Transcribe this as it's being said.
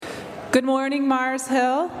Good morning, Mars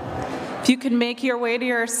Hill. If you can make your way to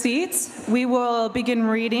your seats, we will begin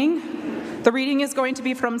reading. The reading is going to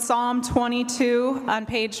be from Psalm 22 on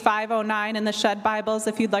page 509 in the Shed Bibles,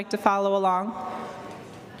 if you'd like to follow along.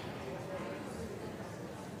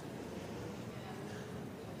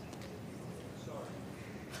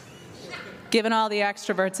 Giving all the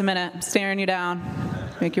extroverts a minute. I'm staring you down.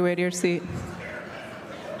 Make your way to your seat.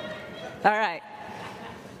 All right.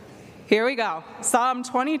 Here we go. Psalm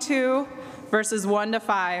 22, verses 1 to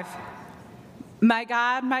 5. My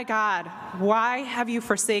God, why have you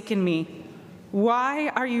forsaken me? Why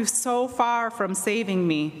are you so far from saving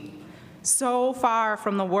me? So far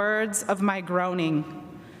from the words of my groaning?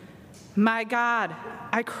 My God,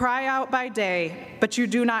 I cry out by day, but you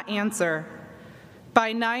do not answer.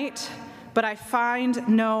 By night, but I find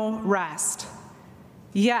no rest.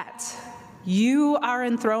 Yet, you are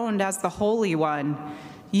enthroned as the Holy One.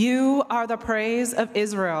 You are the praise of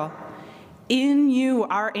Israel. In you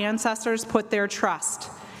our ancestors put their trust.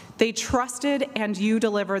 They trusted and you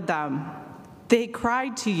delivered them. They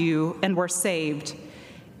cried to you and were saved.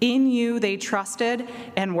 In you they trusted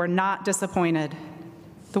and were not disappointed.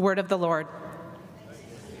 The word of the Lord.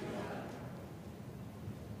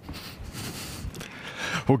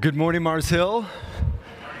 Well, good morning, Mars Hill.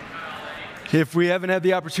 If we haven't had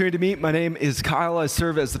the opportunity to meet, my name is Kyle. I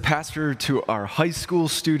serve as the pastor to our high school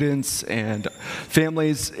students and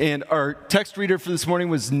families. And our text reader for this morning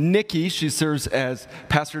was Nikki. She serves as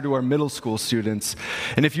pastor to our middle school students.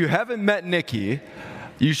 And if you haven't met Nikki,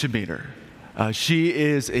 you should meet her. She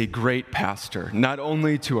is a great pastor, not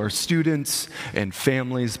only to our students and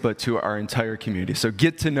families, but to our entire community. So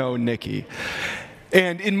get to know Nikki.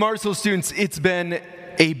 And in Mars Hill students, it's been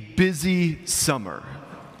a busy summer.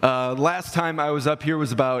 Last time I was up here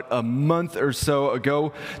was about a month or so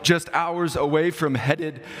ago, just hours away from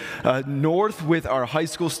headed north with our high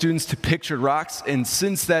school students to Pictured Rocks. And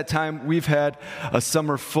since that time, we've had a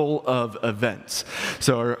summer full of events.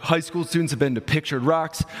 So our high school students have been to Pictured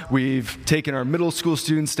Rocks. We've taken our middle school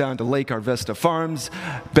students down to Lake Arvesta Farms,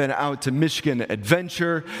 been out to Michigan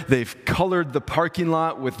Adventure. They've colored the parking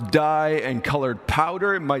lot with dye and colored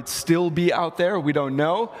powder. It might still be out there. We don't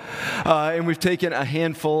know. And we've taken a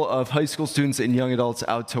handful of high school students and young adults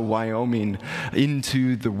out to Wyoming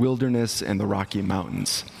into the wilderness and the Rocky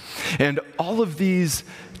Mountains. And all of these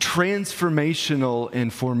transformational and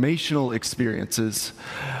formational experiences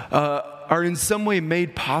are in some way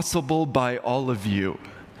made possible by all of you.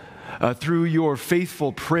 Through your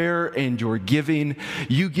faithful prayer and your giving,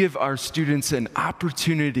 you give our students an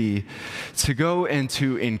opportunity to go and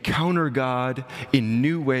to encounter God in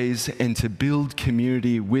new ways and to build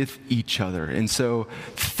community with each other. And so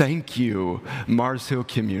thank you, Mars Hill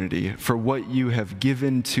community, for what you have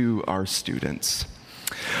given to our students.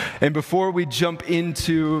 And before we jump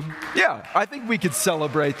into, I think we could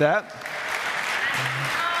celebrate that.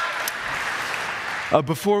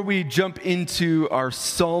 Before we jump into our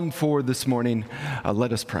psalm for this morning,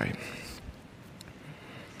 let us pray.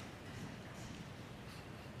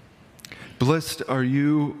 Blessed are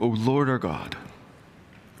you, O Lord our God,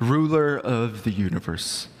 ruler of the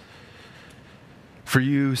universe. For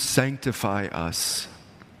you sanctify us,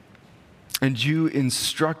 and you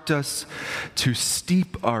instruct us to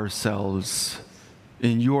steep ourselves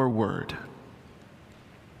in your word.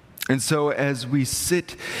 And so as we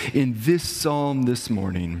sit in this psalm this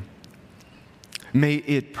morning, may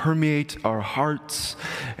it permeate our hearts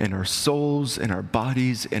and our souls and our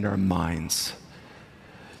bodies and our minds,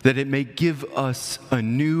 that it may give us a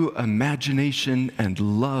new imagination and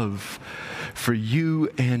love for you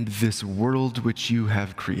and this world which you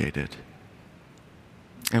have created.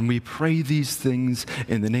 And we pray these things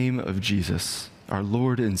in the name of Jesus, our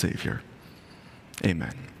Lord and Savior.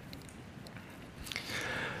 Amen.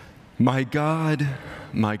 My God,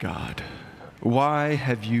 why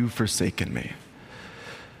have you forsaken me?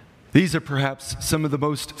 These are perhaps some of the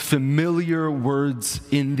most familiar words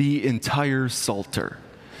in the entire Psalter.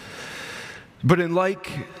 But unlike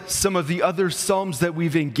some of the other psalms that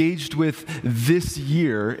we've engaged with this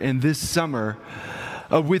year and this summer,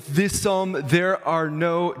 with this psalm, there are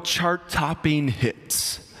no chart-topping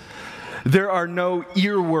hits. There are no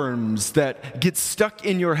earworms that get stuck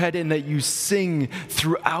in your head and that you sing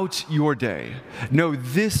throughout your day. No,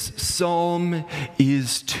 this psalm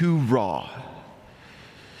is too raw.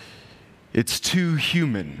 It's too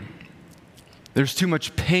human. There's too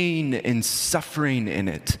much pain and suffering in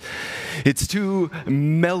it. It's too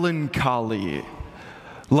melancholy,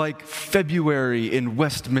 like February in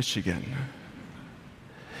West Michigan.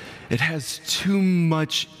 It has too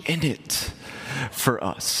much in it for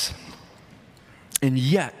us. And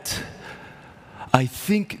yet, I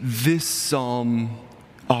think this psalm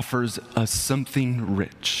offers us something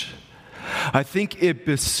rich. I think it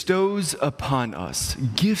bestows upon us,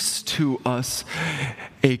 gifts to us,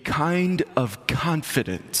 a kind of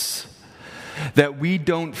confidence that we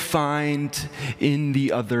don't find in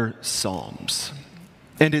the other psalms.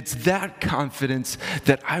 And it's that confidence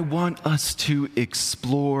that I want us to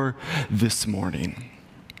explore this morning.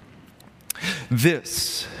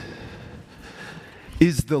 This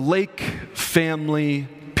is the Lake Family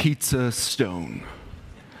Pizza Stone,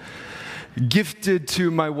 gifted to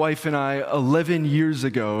my wife and I 11 years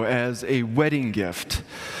ago as a wedding gift.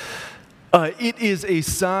 It is a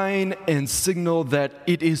sign and signal that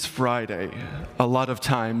it is Friday a lot of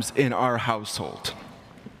times in our household.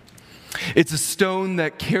 It's a stone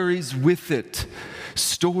that carries with it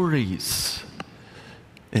stories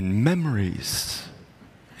and memories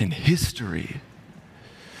and history.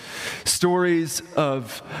 Stories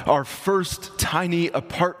of our first tiny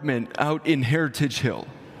apartment out in Heritage Hill.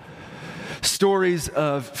 Stories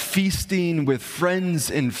of feasting with friends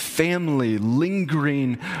and family,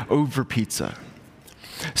 lingering over pizza.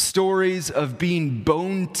 Stories of being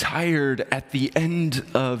bone tired at the end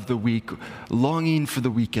of the week, longing for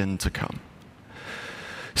the weekend to come.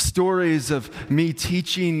 Stories of me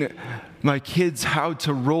teaching my kids how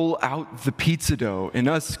to roll out the pizza dough and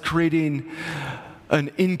us creating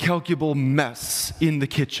an incalculable mess in the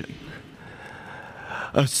kitchen.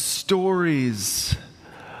 Stories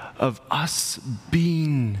of us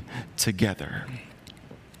being together.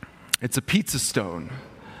 It's a pizza stone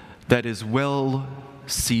that is well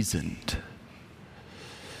seasoned.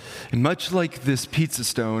 And much like this pizza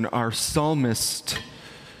stone, our psalmist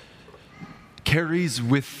carries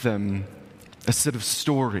with them a set of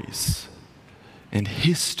stories and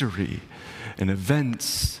history and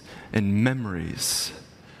events and memories.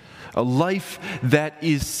 A life that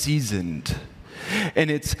is seasoned. And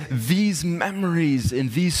it's these memories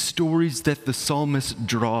and these stories that the psalmist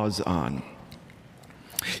draws on.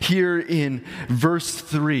 Here in verse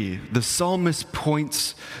 3, the psalmist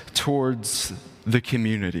points towards the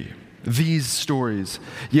community. These stories,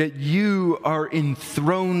 yet you are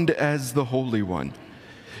enthroned as the Holy One.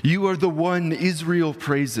 You are the one Israel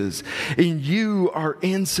praises. In you our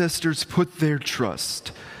ancestors put their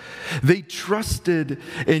trust. They trusted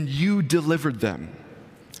and you delivered them.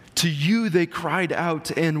 To you they cried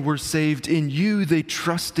out and were saved. In you they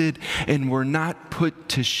trusted and were not put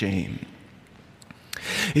to shame.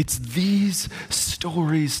 It's these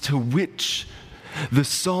stories to which the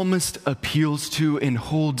psalmist appeals to and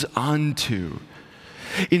holds on to.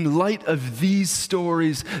 In light of these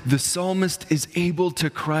stories, the psalmist is able to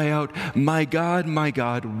cry out, my God,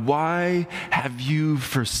 why have you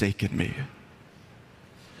forsaken me?"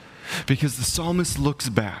 Because the psalmist looks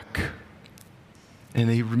back and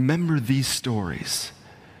they remember these stories.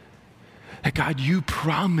 That God, you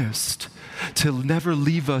promised to never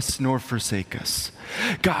leave us nor forsake us.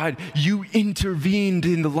 God, you intervened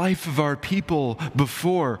in the life of our people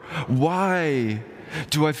before. Why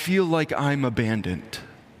do I feel like I'm abandoned?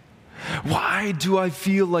 Why do I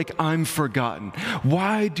feel like I'm forgotten?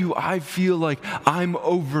 Why do I feel like I'm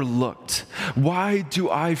overlooked? Why do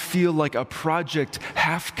I feel like a project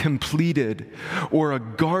half completed or a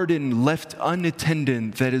garden left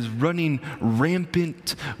unattended that is running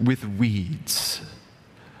rampant with weeds?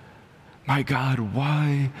 My God,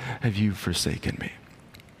 why have you forsaken me?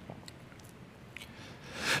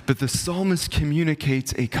 But the psalmist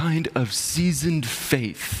communicates a kind of seasoned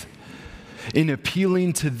faith in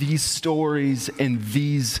appealing to these stories and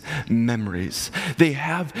these memories. They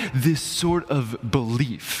have this sort of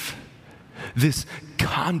belief, this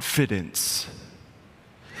confidence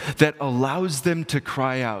that allows them to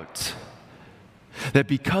cry out that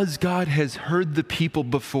because God has heard the people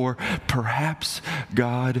before, perhaps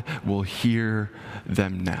God will hear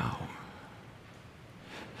them now.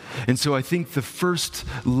 And so I think the first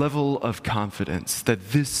level of confidence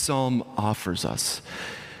that this psalm offers us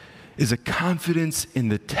is a confidence in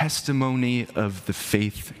the testimony of the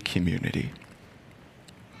faith community.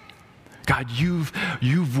 God,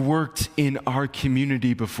 you've worked in our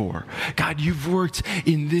community before. God, you've worked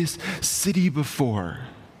in this city before.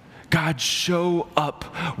 God, show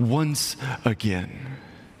up once again.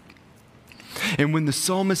 And when the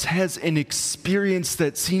psalmist has an experience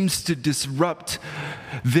that seems to disrupt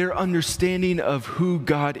their understanding of who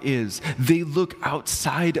God is, they look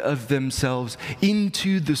outside of themselves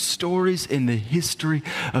into the stories and the history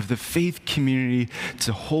of the faith community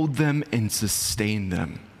to hold them and sustain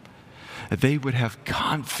them. That they would have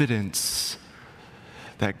confidence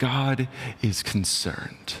that God is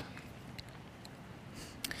concerned.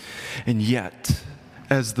 And yet,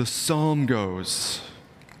 as the psalm goes,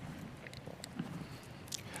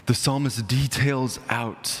 the psalmist details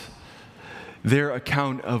out their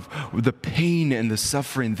account of the pain and the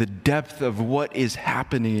suffering, the depth of what is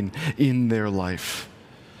happening in their life.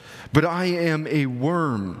 But I am a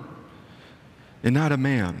worm and not a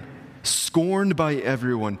man, scorned by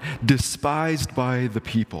everyone, despised by the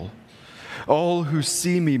people. All who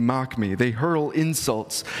see me mock me. They hurl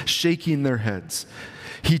insults, shaking their heads.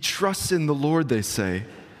 He trusts in the Lord, they say.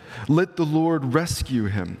 Let the Lord rescue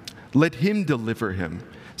him. Let him deliver him,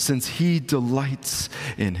 since he delights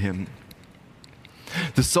in him.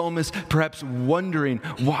 The psalmist perhaps wondering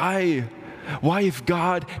why if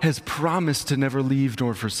God has promised to never leave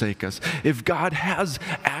nor forsake us, if God has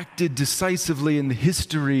acted decisively in the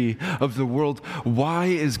history of the world, why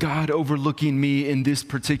is God overlooking me in this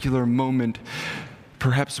particular moment?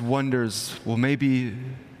 Perhaps wonders, well, maybe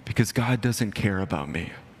because God doesn't care about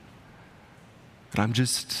me. And I'm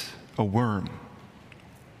just a worm.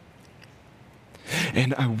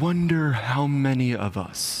 And I wonder how many of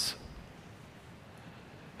us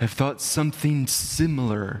have thought something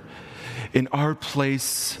similar in our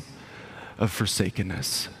place of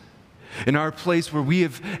forsakenness, in our place where we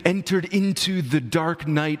have entered into the dark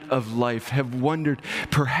night of life, have wondered,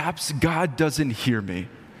 perhaps God doesn't hear me.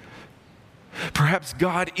 Perhaps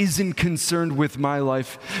God isn't concerned with my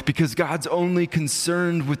life because God's only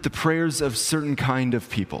concerned with the prayers of certain kind of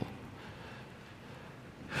people.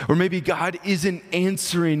 Or maybe God isn't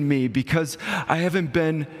answering me because I haven't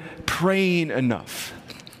been praying enough.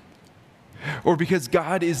 Or because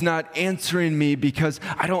God is not answering me because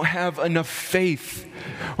I don't have enough faith.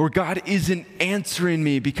 Or God isn't answering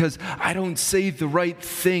me because I don't say the right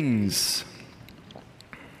things.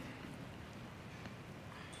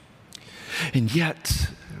 And yet,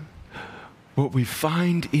 what we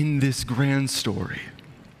find in this grand story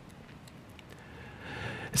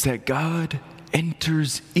is that God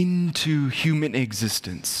enters into human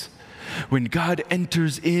existence. When God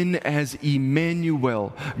enters in as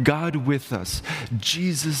Emmanuel, God with us,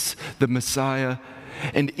 Jesus the Messiah,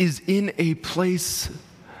 and is in a place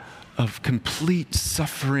of complete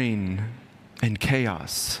suffering and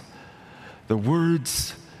chaos, the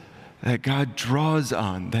words that God draws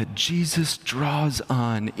on, that Jesus draws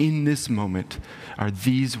on in this moment, are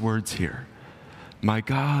these words here. My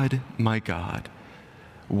God,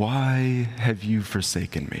 why have you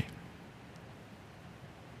forsaken me?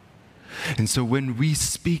 And so when we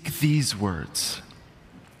speak these words,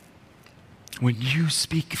 when you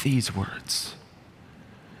speak these words,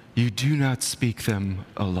 you do not speak them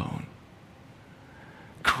alone.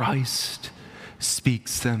 Christ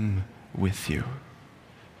speaks them with you.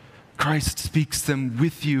 Christ speaks them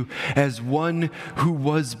with you as one who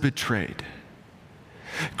was betrayed.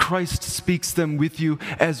 Christ speaks them with you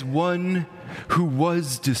as one who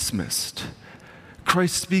was dismissed.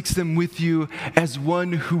 Christ speaks them with you as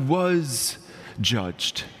one who was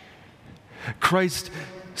judged. Christ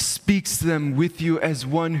speaks them with you as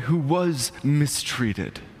one who was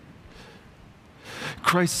mistreated.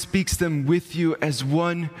 Christ speaks them with you as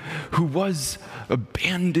one who was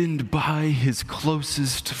abandoned by his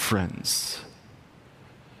closest friends.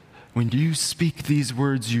 When you speak these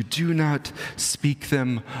words, you do not speak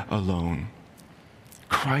them alone.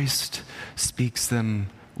 Christ speaks them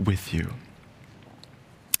with you.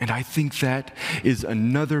 And I think that is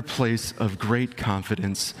another place of great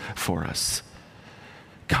confidence for us.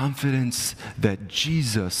 Confidence that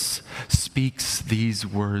Jesus speaks these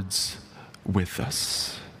words with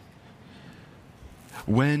us.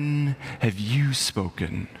 When have you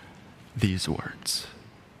spoken these words?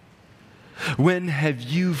 When have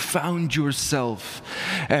you found yourself,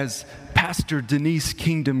 as Pastor Denise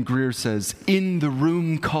Kingdom Greer says, in the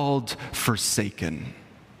room called forsaken?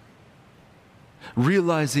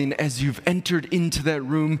 Realizing as you've entered into that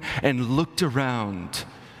room and looked around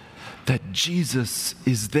that Jesus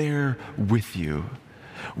is there with you.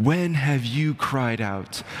 When have you cried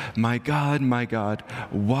out, my God,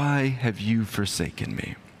 why have you forsaken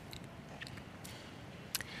me?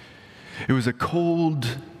 It was a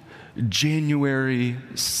cold January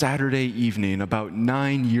Saturday evening about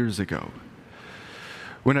 9 years ago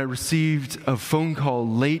when I received a phone call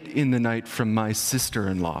late in the night from my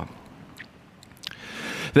sister-in-law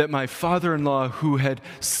that my father-in-law, who had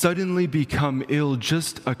suddenly become ill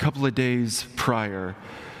just a couple of days prior,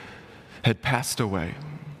 had passed away.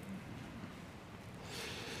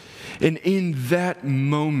 And in that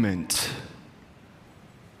moment,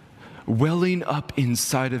 welling up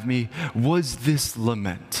inside of me was this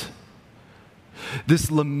lament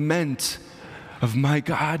of my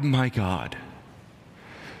God,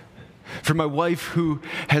 For my wife who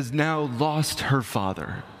has now lost her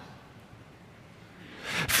father.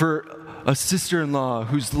 For a sister-in-law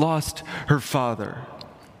who's lost her father.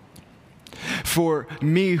 For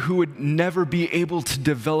me who would never be able to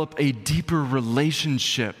develop a deeper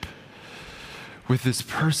relationship with this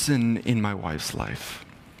person in my wife's life.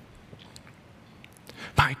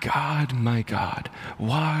 My God,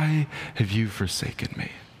 why have you forsaken me?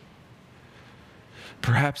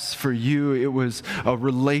 Perhaps for you, it was a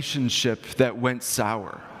relationship that went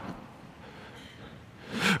sour.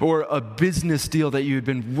 Or a business deal that you had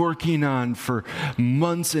been working on for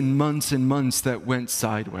months and months and months that went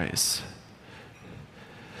sideways.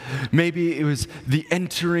 Maybe it was the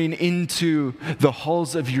entering into the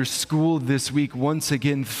halls of your school this week once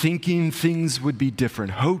again, thinking things would be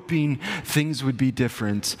different, hoping things would be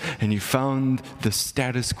different, and you found the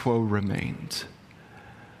status quo remained.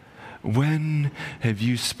 When have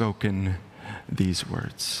you spoken these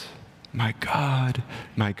words? My God,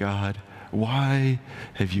 why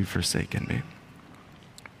have you forsaken me?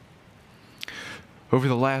 Over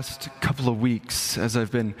the last couple of weeks, as I've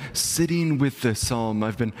been sitting with this psalm,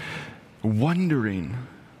 I've been wondering,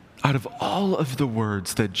 out of all of the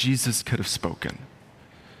words that Jesus could have spoken,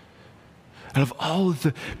 out of all of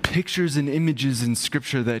the pictures and images in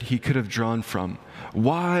Scripture that he could have drawn from,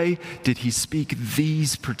 why did he speak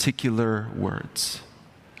these particular words?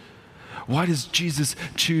 Why does Jesus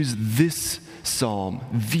choose this psalm,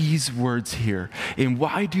 these words here? And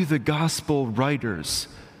why do the gospel writers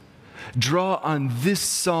draw on this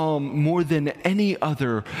psalm more than any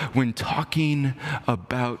other when talking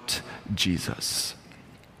about Jesus?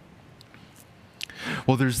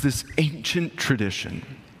 Well, there's this ancient tradition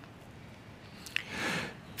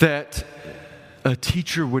that a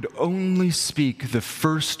teacher would only speak the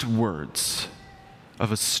first words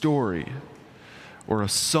of a story or a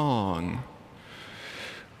song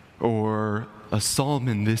or a psalm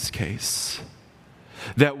in this case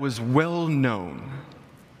that was well known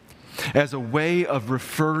as a way of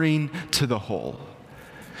referring to the whole.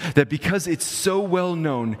 That because it's so well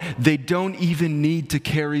known, they don't even need to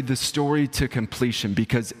carry the story to completion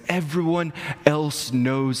because everyone else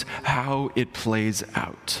knows how it plays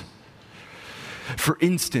out. For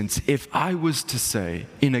instance, if I was to say,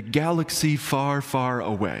 in a galaxy far, far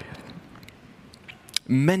away,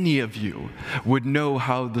 many of you would know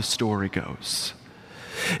how the story goes.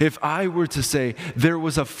 If I were to say, there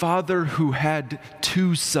was a father who had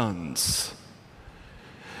 2 sons,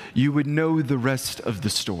 you would know the rest of the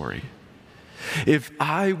story. If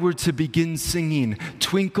I were to begin singing,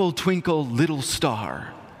 Twinkle, Twinkle, Little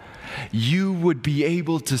Star, you would be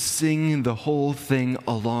able to sing the whole thing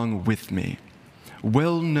along with me.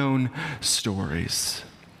 Well-known stories.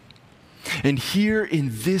 And here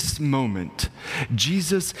in this moment,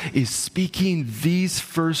 Jesus is speaking these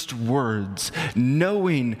first words,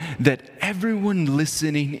 knowing that everyone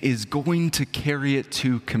listening is going to carry it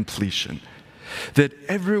to completion. That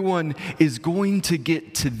everyone is going to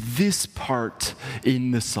get to this part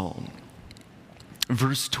in the psalm.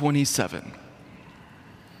 Verse 27.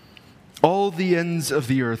 All the ends of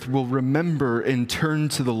the earth will remember and turn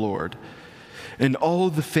to the Lord, and all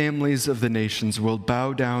the families of the nations will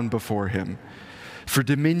bow down before him. For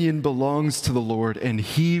dominion belongs to the Lord, and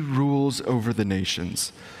he rules over the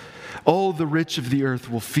nations. All the rich of the earth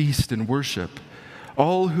will feast and worship.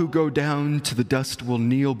 All who go down to the dust will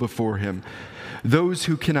kneel before him. Those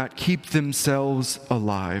who cannot keep themselves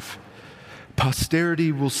alive.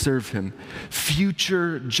 Posterity will serve him.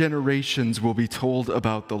 Future generations will be told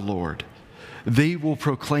about the Lord. They will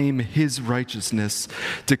proclaim his righteousness,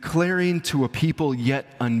 declaring to a people yet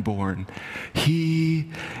unborn,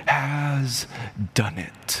 he has done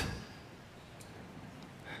it.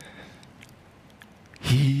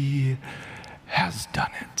 He has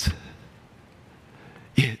done it.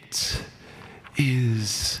 It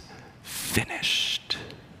is finished.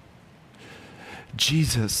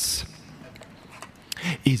 Jesus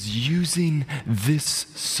is using this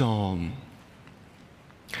psalm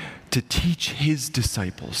to teach his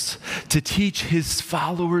disciples, to teach his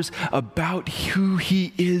followers about who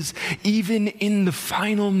he is, even in the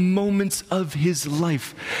final moments of his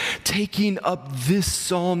life, taking up this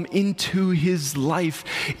psalm into his life,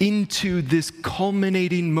 into this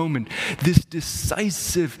culminating moment, this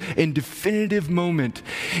decisive and definitive moment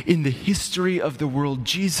in the history of the world.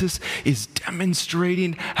 Jesus is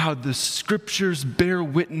demonstrating how the scriptures bear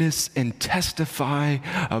witness and testify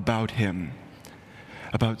about him.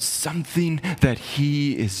 About something that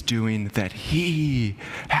he is doing, that he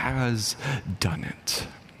has done it.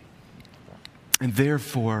 And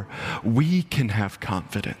therefore, we can have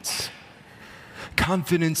confidence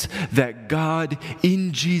confidence that God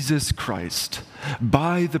in Jesus Christ,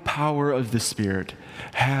 by the power of the Spirit,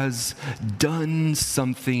 has done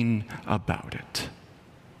something about it.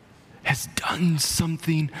 Has done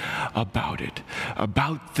something about it,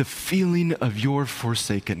 about the feeling of your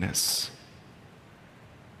forsakenness.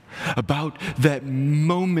 About that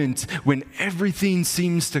moment when everything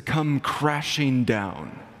seems to come crashing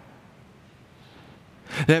down.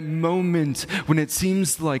 That moment when it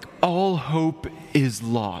seems like all hope is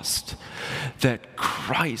lost. That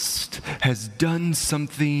Christ has done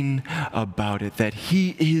something about it. That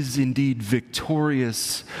he is indeed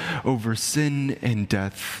victorious over sin and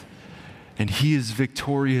death. And he is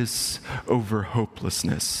victorious over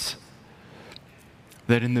hopelessness.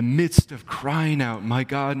 That in the midst of crying out, my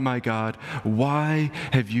God, why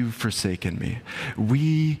have you forsaken me?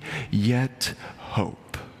 We yet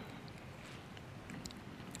hope.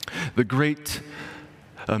 The great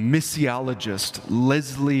missiologist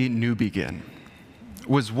Leslie Newbigin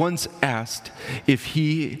was once asked if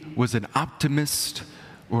he was an optimist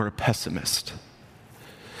or a pessimist.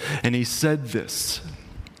 And he said this.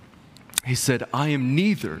 He said, I am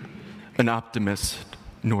neither an optimist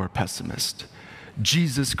nor a pessimist.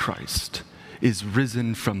 Jesus Christ is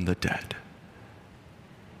risen from the dead.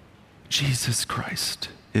 Jesus Christ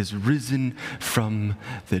is risen from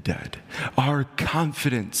the dead. Our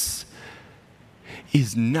confidence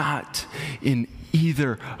is not in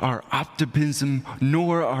either our optimism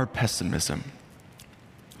nor our pessimism.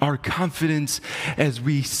 Our confidence, as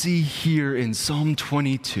we see here in Psalm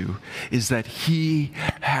 22, is that he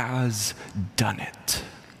has done it.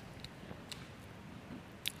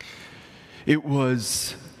 It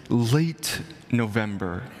was late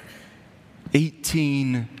November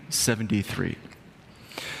 1873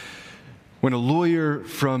 when a lawyer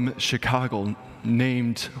from Chicago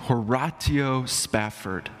named Horatio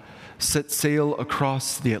Spafford set sail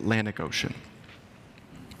across the Atlantic Ocean.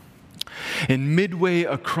 And midway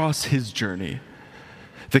across his journey,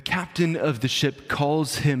 the captain of the ship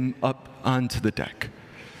calls him up onto the deck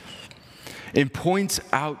and points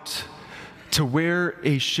out to where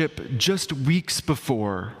a ship just weeks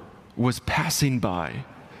before was passing by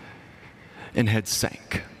and had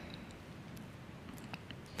sank.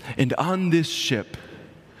 And on this ship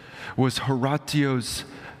was Horatio's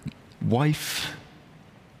wife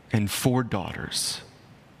and 4 daughters,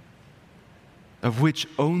 of which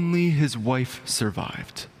only his wife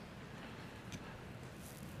survived.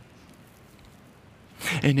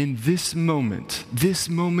 And in this moment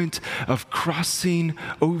of crossing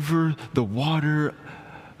over the water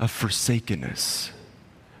of forsakenness,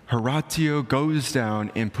 Horatio goes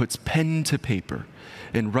down and puts pen to paper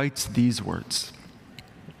and writes these words.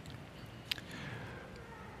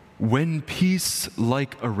 When peace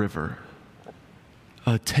like a river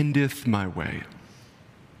attendeth my way,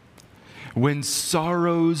 when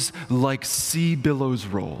sorrows like sea billows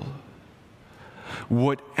roll,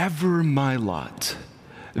 whatever my lot,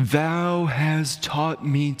 thou hast taught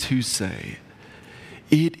me to say,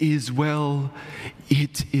 it is well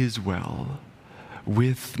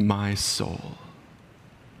with my soul.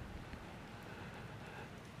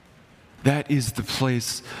 That is the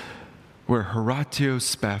place where Horatio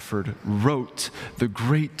Spafford wrote the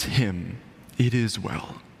great hymn, It Is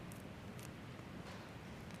Well.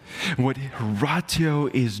 What Horatio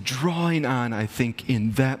is drawing on, I think,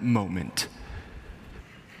 in that moment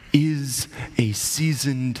is a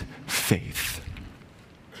seasoned faith.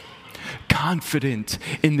 Confident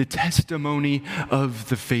in the testimony of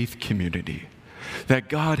the faith community, that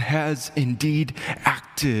God has indeed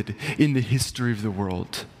acted in the history of the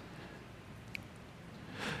world.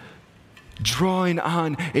 Drawing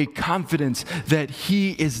on a confidence that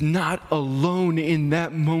he is not alone in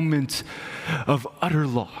that moment of utter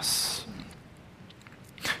loss.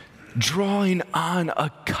 Drawing on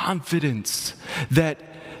a confidence that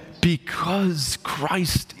because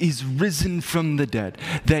Christ is risen from the dead,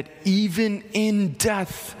 that even in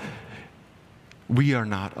death, we are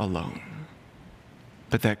not alone,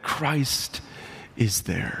 but that Christ is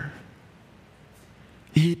there.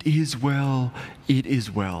 It is well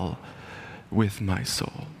with my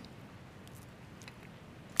soul.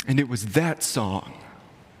 And it was that song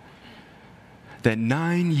that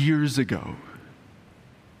 9 years ago,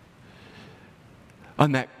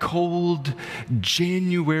 on that cold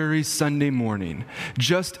January Sunday morning,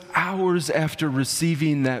 just hours after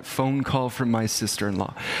receiving that phone call from my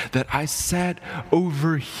sister-in-law, that I sat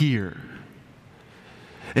over here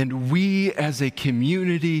and we as a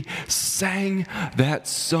community sang that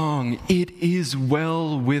song, It Is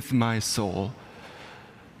Well With My Soul.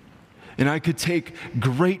 And I could take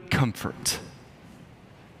great comfort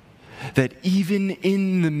that even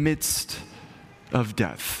in the midst of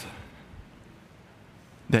death,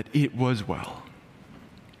 that it was well.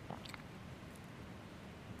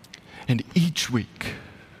 And each week,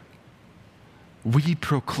 we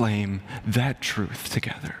proclaim that truth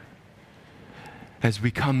together as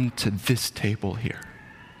we come to this table here.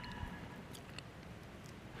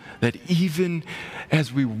 That even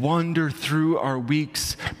as we wander through our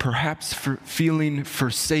weeks, perhaps feeling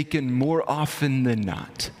forsaken more often than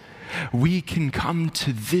not, we can come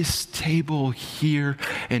to this table here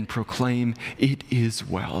and proclaim it is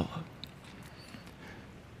well.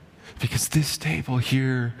 Because this table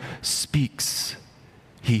here speaks,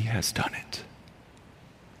 he has done it.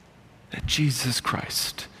 That Jesus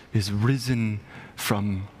Christ is risen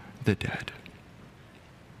from the dead.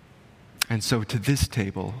 And so to this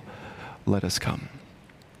table, let us come.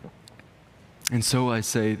 And so I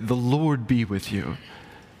say, the Lord be with you.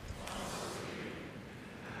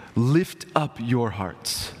 Lift up your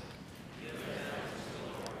hearts.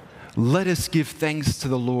 Let us give thanks to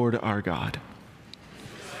the Lord our God.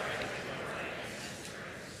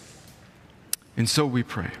 And so we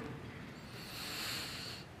pray.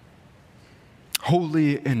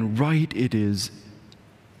 Holy and right it is,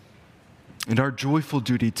 and our joyful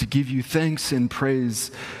duty to give you thanks and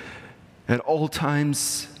praise at all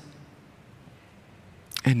times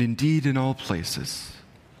and indeed in all places.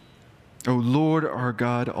 O Lord our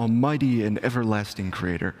God, almighty and everlasting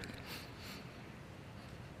Creator,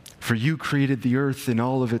 for you created the earth in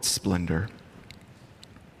all of its splendor,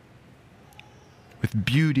 with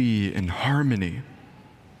beauty and harmony.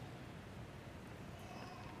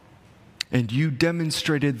 And you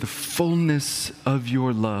demonstrated the fullness of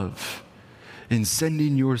your love in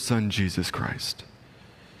sending your Son, Jesus Christ,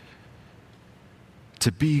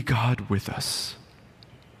 to be God with us,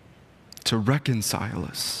 to reconcile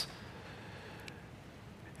us,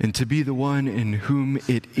 and to be the one in whom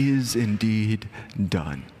it is indeed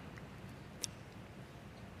done.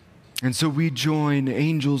 And so we join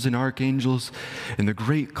angels and archangels in the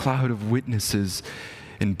great cloud of witnesses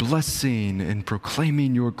in blessing and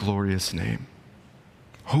proclaiming your glorious name.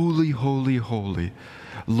 Holy, holy, holy,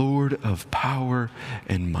 Lord of power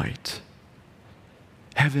and might.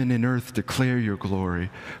 Heaven and earth declare your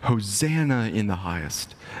glory. Hosanna in the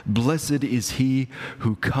highest. Blessed is he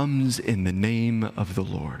who comes in the name of the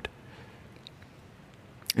Lord.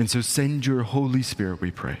 And so send your Holy Spirit,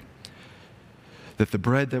 we pray, that the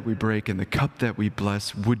bread that we break and the cup that we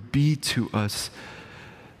bless would be to us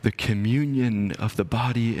the communion of the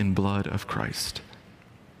body and blood of Christ.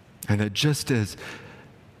 And that just as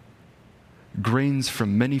grains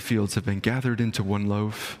from many fields have been gathered into one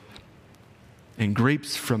loaf, and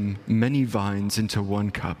grapes from many vines into one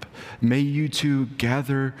cup, may you too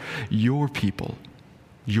gather your people,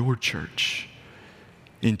 your church,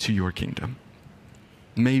 into your kingdom.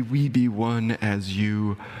 May we be one as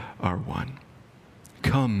you are one.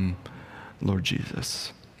 Come, Lord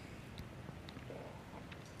Jesus.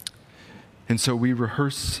 And so we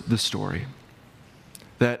rehearse the story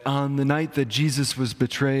that on the night that Jesus was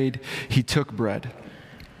betrayed, he took bread.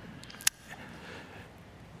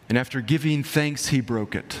 And after giving thanks, he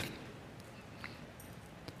broke it.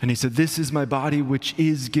 And he said, "This is my body which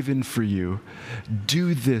is given for you.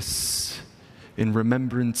 Do this in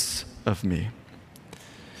remembrance of me."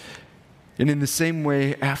 And in the same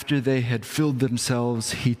way, after they had filled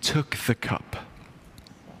themselves, he took the cup.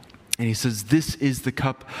 And he says, "This is the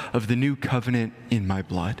cup of the new covenant in my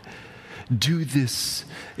blood. Do this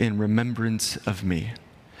in remembrance of me."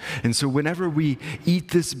 And so whenever we eat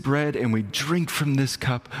this bread and we drink from this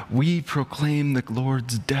cup, we proclaim the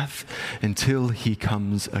Lord's death until he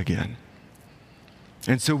comes again.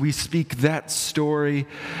 And so we speak that story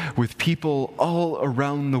with people all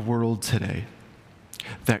around the world today,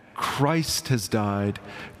 that Christ has died,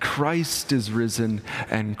 Christ is risen,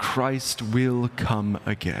 and Christ will come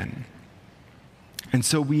again. And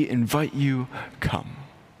so we invite you, come.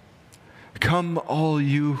 Come, all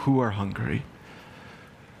you who are hungry.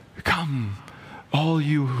 Come, all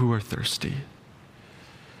you who are thirsty.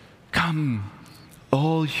 Come,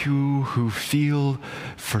 all you who feel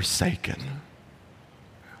forsaken.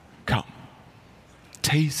 Come,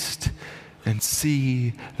 taste and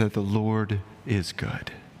see that the Lord is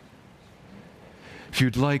good. If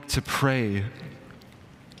you'd like to pray,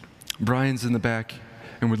 Brian's in the back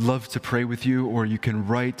and would love to pray with you, or you can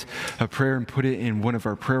write a prayer and put it in one of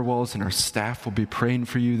our prayer walls, and our staff will be praying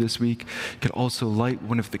for you this week. You can also light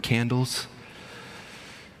one of the candles.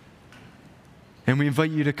 And we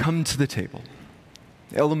invite you to come to the table.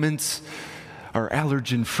 Elements are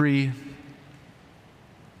allergen-free.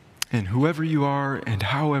 And whoever you are and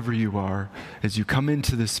however you are, as you come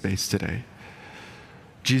into this space today,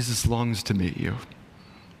 Jesus longs to meet you.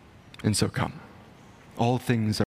 And so come. All things